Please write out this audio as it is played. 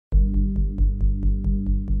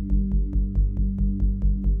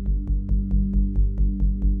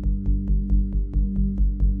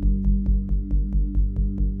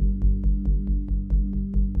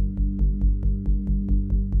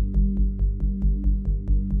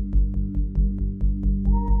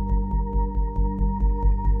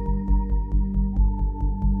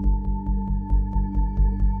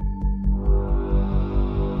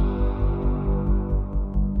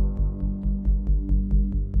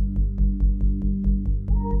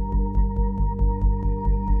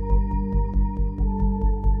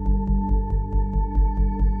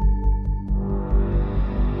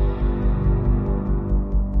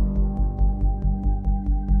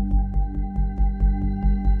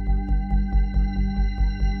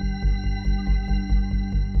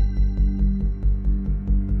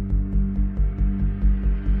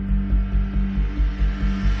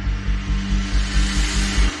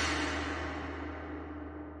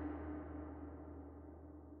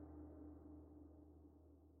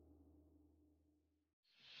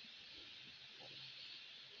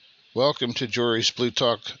Welcome to Jory's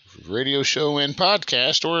Bluetalk radio show and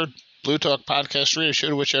podcast, or Bluetalk podcast radio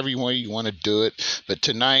show, whichever way you want to do it. But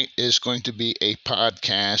tonight is going to be a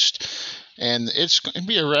podcast, and it's going to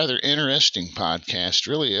be a rather interesting podcast,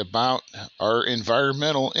 really about our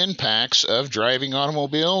environmental impacts of driving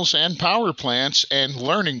automobiles and power plants and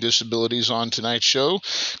learning disabilities on tonight's show.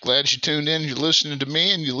 Glad you tuned in. You're listening to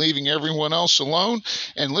me and you're leaving everyone else alone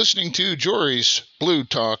and listening to Jory's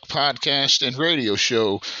Bluetalk podcast and radio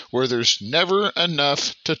show, where there's never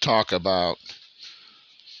enough to talk about.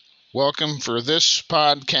 Welcome for this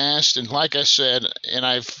podcast, and like I said, and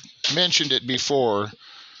I've mentioned it before,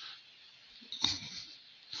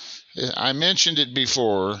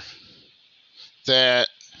 that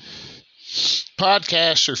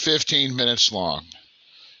podcasts are 15 minutes long.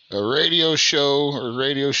 A radio show or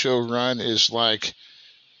radio show run is like,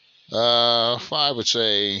 I would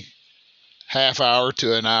say, half hour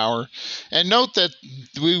to an hour. And note that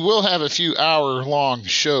we will have a few hour-long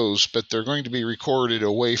shows, but they're going to be recorded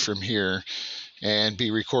away from here and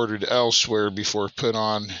be recorded elsewhere before put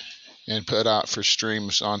on and put out for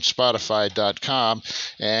streams on Spotify.com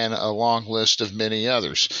and a long list of many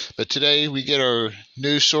others. But today we get our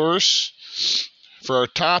news source for our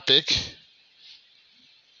topic: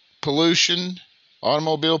 pollution,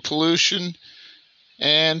 automobile pollution,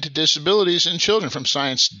 and disabilities in children, from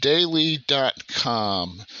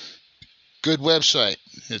ScienceDaily.com. Good website.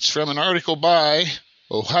 It's from an article by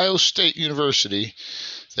Ohio State University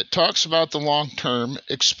that talks about the long-term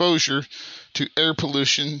exposure to air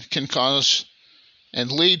pollution can cause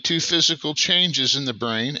and lead to physical changes in the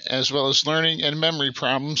brain, as well as learning and memory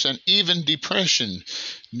problems and even depression.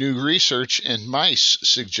 New research in mice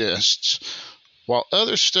suggests. While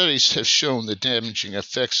other studies have shown the damaging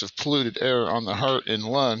effects of polluted air on the heart and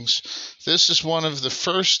lungs, this is one of the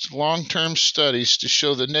first long-term studies to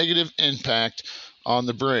show the negative impact on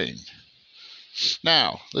the brain.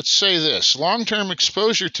 Now, let's say this: long-term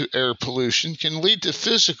exposure to air pollution can lead to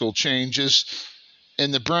physical changes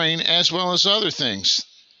in the brain, as well as other things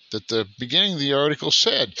that the beginning of the article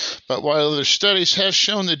said. But while other studies have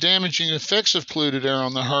shown the damaging effects of polluted air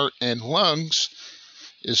on the heart and lungs,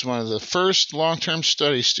 is one of the first long-term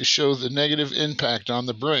studies to show the negative impact on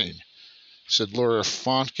the brain, said Laura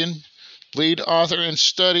Fonken, lead author and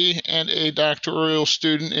study and a doctoral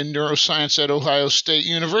student in neuroscience at Ohio State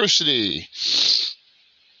University.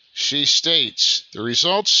 She states, the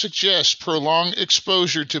results suggest prolonged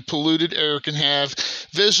exposure to polluted air can have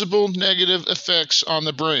visible negative effects on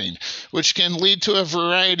the brain, which can lead to a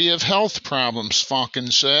variety of health problems,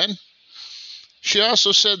 Fonken said. She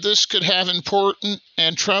also said this could have important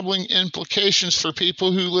and troubling implications for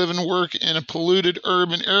people who live and work in polluted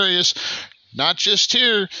urban areas, not just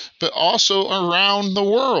here, but also around the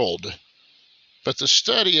world. But the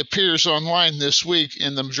study appears online this week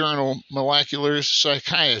in the journal Molecular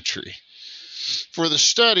Psychiatry. For the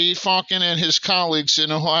study, Fonken and his colleagues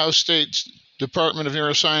in Ohio State's Department of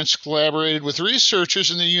Neuroscience collaborated with researchers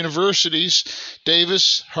in the university's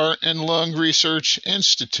Davis Heart and Lung Research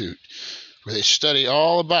Institute, where they study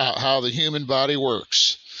all about how the human body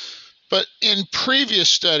works. But in previous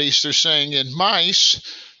studies, they're saying in mice,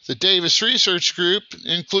 the Davis Research Group,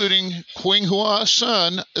 including Qinghua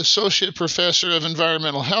Sun, Associate Professor of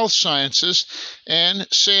Environmental Health Sciences, and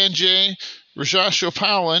Sanjay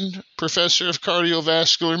Rajagopalan, Professor of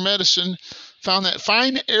Cardiovascular Medicine, found that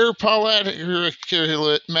fine air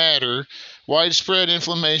particulate matter, widespread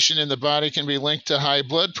inflammation in the body, can be linked to high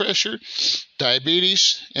blood pressure,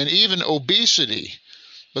 diabetes, and even obesity.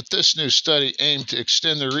 But this new study aimed to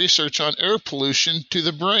extend the research on air pollution to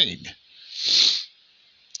the brain.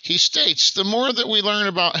 He states, the more that we learn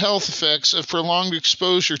about health effects of prolonged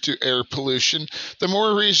exposure to air pollution, the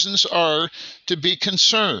more reasons are to be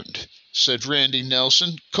concerned, said Randy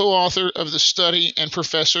Nelson, co-author of the study and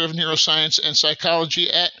professor of neuroscience and psychology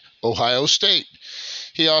at Ohio State.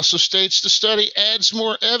 He also states the study adds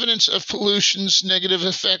more evidence of pollution's negative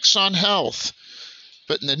effects on health.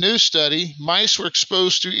 But in the new study, mice were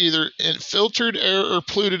exposed to either filtered air or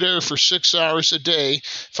polluted air for 6 hours a day,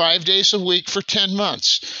 5 days a week for 10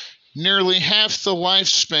 months, nearly half the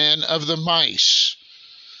lifespan of the mice.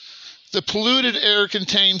 The polluted air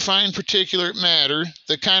contained fine particulate matter,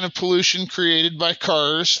 the kind of pollution created by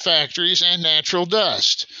cars, factories, and natural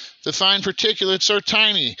dust. The fine particulates are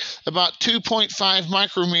tiny, about 2.5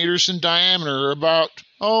 micrometers in diameter, or about,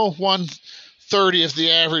 1/30 of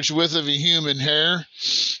the average width of a human hair.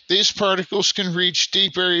 These particles can reach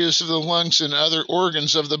deep areas of the lungs and other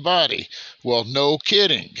organs of the body. Well, no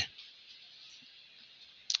kidding.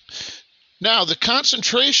 Now, the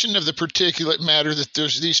concentration of the particulate matter that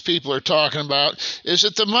these people are talking about is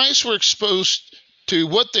that the mice were exposed to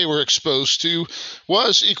what they were exposed to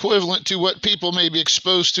was equivalent to what people may be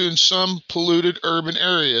exposed to in some polluted urban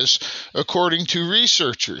areas, according to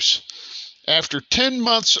researchers. After 10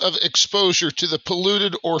 months of exposure to the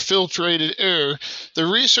polluted or filtrated air, the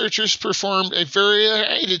researchers performed a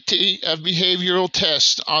variety of behavioral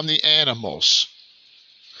tests on the animals.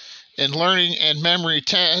 In learning and memory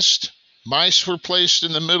tests, mice were placed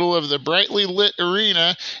in the middle of the brightly lit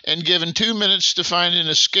arena and given 2 minutes to find an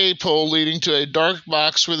escape hole leading to a dark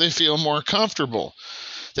box where they feel more comfortable.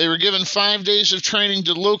 They were given 5 days of training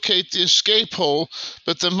to locate the escape hole,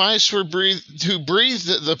 but the mice who breathed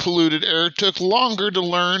the polluted air took longer to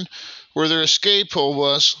learn where their escape hole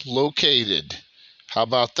was located. How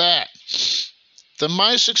about that? The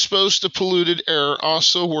mice exposed to polluted air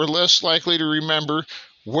also were less likely to remember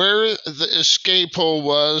where the escape hole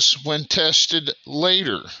was when tested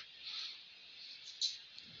later.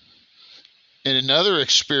 In another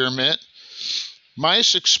experiment,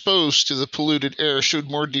 mice exposed to the polluted air showed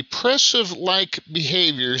more depressive-like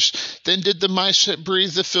behaviors than did the mice that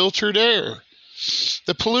breathed the filtered air.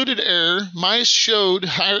 The polluted air, mice showed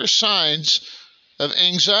higher signs of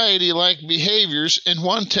anxiety-like behaviors in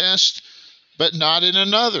one test, but not in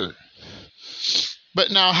another. But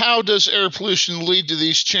now, how does air pollution lead to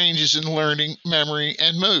these changes in learning, memory,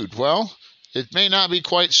 and mood? Well, it may not be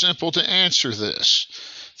quite simple to answer this.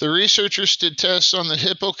 The researchers did tests on the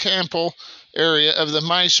hippocampal area of the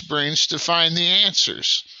mice brains to find the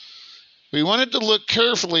answers. We wanted to look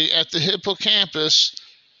carefully at the hippocampus,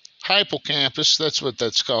 that's what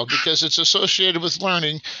that's called, because it's associated with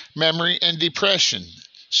learning, memory, and depression,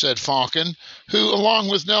 said Falcon, who, along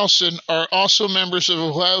with Nelson, are also members of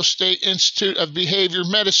Ohio State Institute of Behavior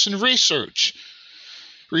Medicine Research.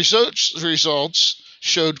 Results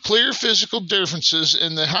showed clear physical differences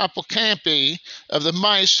in the hippocampi of the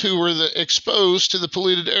mice who were exposed to the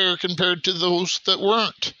polluted air compared to those that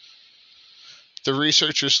weren't. The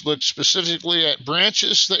researchers looked specifically at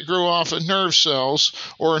branches that grow off of nerve cells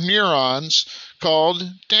or neurons called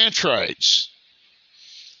dendrites.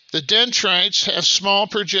 The dendrites have small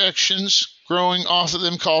projections growing off of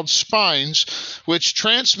them called spines, which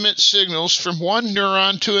transmit signals from one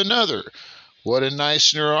neuron to another. What a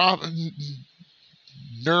nice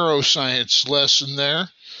neuroscience lesson there.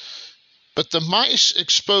 But the mice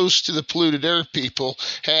exposed to the polluted air people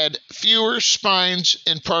had fewer spines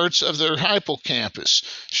in parts of their hippocampus,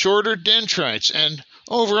 shorter dendrites, and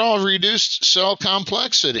overall reduced cell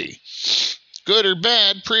complexity. Good or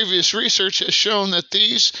bad, previous research has shown that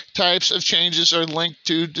these types of changes are linked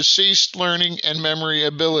to deceased learning and memory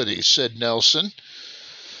abilities, said Nelson.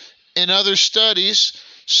 In other studies,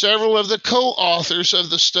 several of the co-authors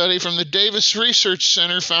of the study from the Davis Research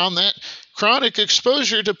Center found that chronic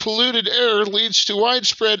exposure to polluted air leads to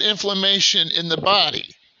widespread inflammation in the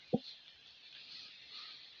body.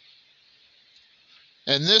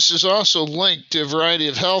 And this is also linked to a variety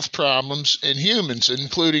of health problems in humans,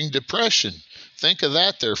 including depression. Think of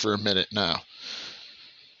that there for a minute now.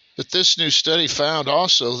 But this new study found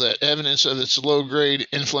also that evidence of its low-grade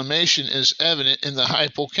inflammation is evident in the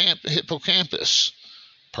hippocampus.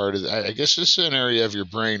 Part of I guess this is an area of your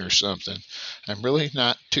brain or something. I'm really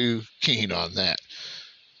not too keen on that.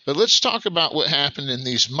 But let's talk about what happened in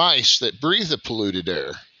these mice that breathe the polluted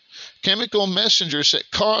air. Chemical messengers that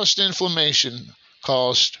caused inflammation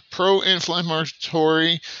caused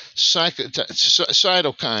pro-inflammatory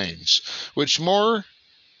cytokines, which more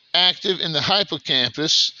active in the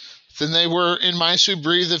hippocampus than they were in mice who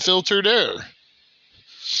breathe the filtered air.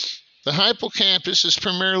 The hippocampus is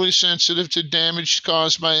primarily sensitive to damage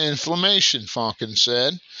caused by inflammation, Falcon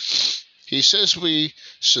said. He says we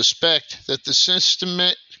suspect that the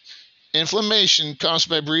systemic inflammation caused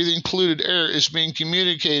by breathing polluted air is being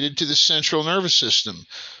communicated to the central nervous system.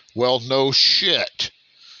 Well, no shit.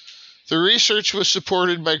 The research was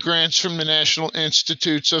supported by grants from the National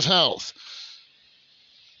Institutes of Health.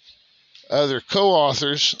 Other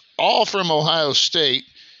co-authors, all from Ohio State,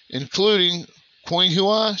 including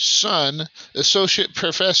Qinghua Sun, Associate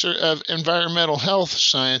Professor of Environmental Health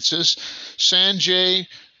Sciences, Sanjay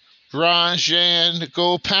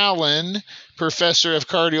Rajagopalan, Professor of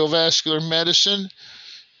Cardiovascular Medicine,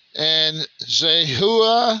 and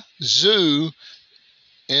Zehua Zhu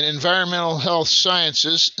in Environmental Health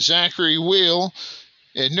Sciences, Zachary Weil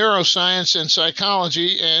in Neuroscience and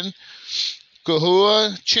Psychology, and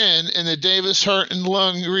Kohua Chen in the Davis Heart and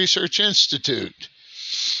Lung Research Institute.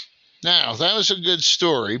 Now, that was a good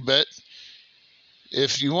story, but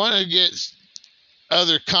if you want to get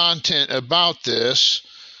other content about this,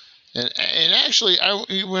 and actually,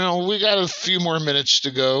 we got a few more minutes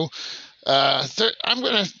to go.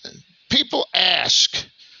 People ask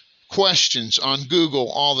questions on Google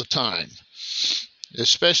all the time,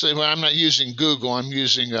 especially when I'm not using Google. I'm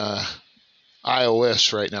using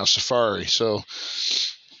iOS right now, Safari. So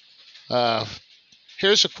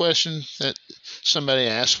here's a question that somebody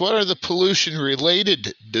asked. What are the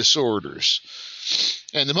pollution-related disorders?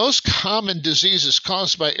 And the most common diseases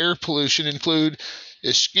caused by air pollution include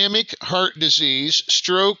ischemic heart disease,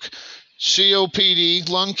 stroke, COPD,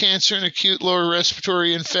 lung cancer, and acute lower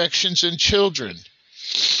respiratory infections in children.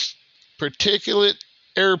 Particulate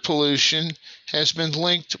air pollution has been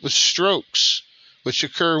linked with strokes, which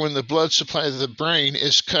occur when the blood supply to the brain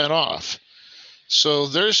is cut off. So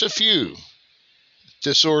there's a few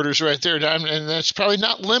disorders right there, and that's probably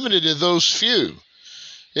not limited to those few.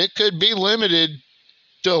 It could be limited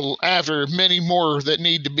to after many more that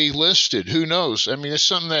need to be listed. Who knows? I mean, it's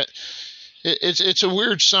something that it's a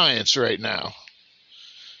weird science right now.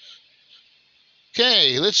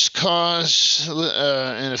 Okay, let's cause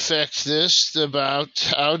and affect this about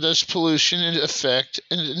how does pollution affect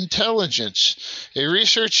intelligence. A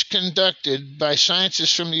research conducted by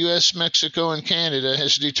scientists from the U.S., Mexico, and Canada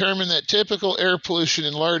has determined that typical air pollution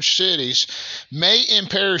in large cities may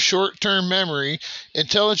impair short-term memory,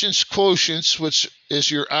 intelligence quotients, which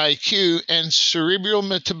is your IQ, and cerebral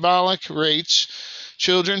metabolic rates.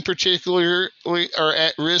 Children particularly are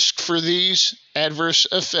at risk for these adverse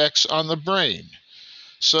effects on the brain.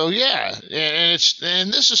 So yeah,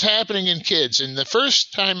 and this is happening in kids. And the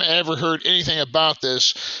first time I ever heard anything about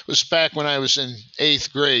this was back when I was in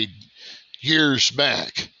 8th grade, years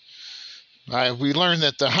back. We learned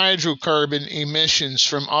that the hydrocarbon emissions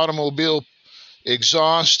from automobile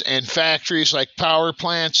exhaust and factories like power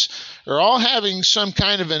plants are all having some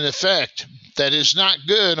kind of an effect that is not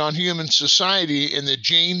good on human society in the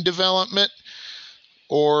gene development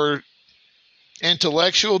or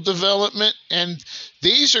intellectual development, and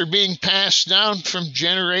these are being passed down from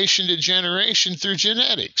generation to generation through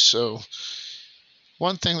genetics. So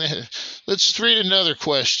let's read another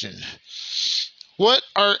question. What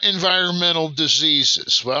are environmental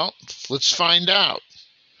diseases? Well, let's find out.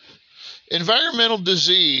 Environmental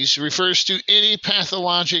disease refers to any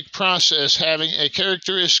pathologic process having a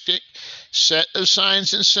characteristic set of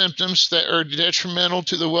signs and symptoms that are detrimental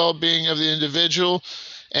to the well-being of the individual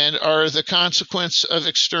and are the consequence of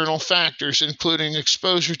external factors, including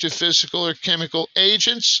exposure to physical or chemical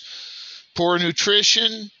agents, poor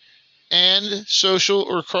nutrition, and social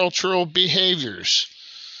or cultural behaviors.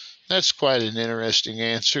 That's quite an interesting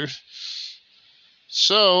answer.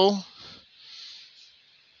 So,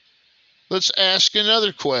 let's ask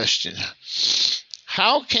another question.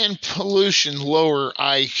 How can pollution lower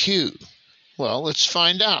IQ? Well, let's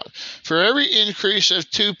find out. For every increase of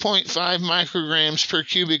 2.5 micrograms per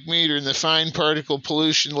cubic meter in the fine particle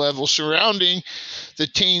pollution level surrounding the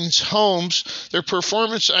teens' homes, their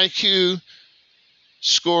performance IQ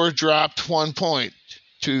score dropped 1 point,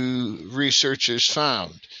 two researchers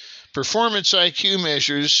found. Performance IQ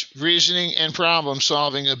measures reasoning and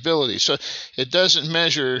problem-solving ability. So it doesn't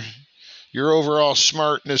measure your overall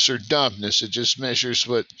smartness or dumbness. It just measures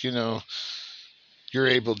what, you're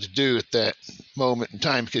able to do at that moment in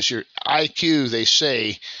time, because your IQ, they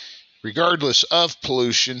say, regardless of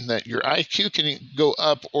pollution, that your IQ can go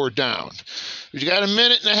up or down. We've got a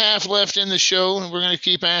minute and a half left in the show, and we're going to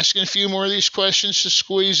keep asking a few more of these questions to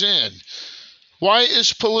squeeze in. Why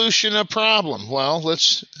is pollution a problem? Well,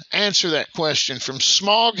 let's answer that question. From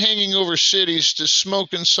smog hanging over cities to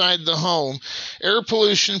smoke inside the home, air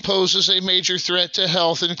pollution poses a major threat to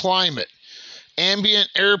health and climate. Ambient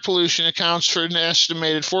air pollution accounts for an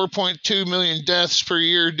estimated 4.2 million deaths per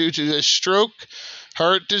year due to a stroke,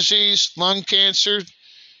 heart disease, lung cancer.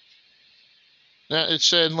 It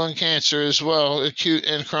said lung cancer as well, acute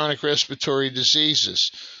and chronic respiratory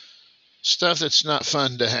diseases. Stuff that's not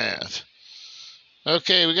fun to have.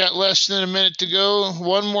 Okay, we got less than a minute to go.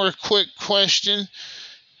 One more quick question.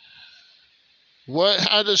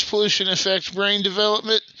 How does pollution affect brain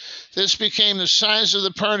development? This became the size of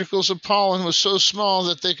the particles of pollen was so small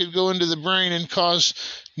that they could go into the brain and cause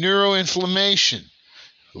neuroinflammation.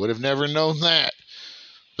 Would have never known that.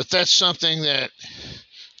 But that's something that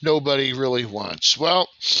nobody really wants. Well,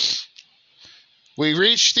 we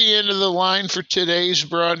reached the end of the line for today's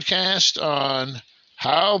broadcast on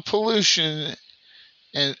how pollution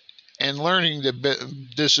and learning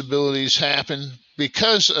disabilities happen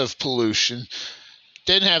because of pollution.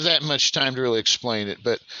 Didn't have that much time to really explain it,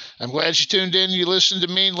 but I'm glad you tuned in. You listened to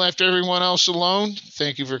me and left everyone else alone.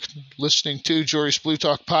 Thank you for listening to Jory's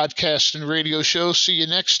Bluetalk podcast and radio show. See you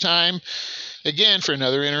next time, again, for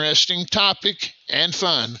another interesting topic and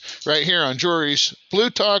fun right here on Jory's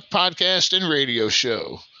Bluetalk podcast and radio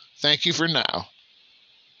show. Thank you for now.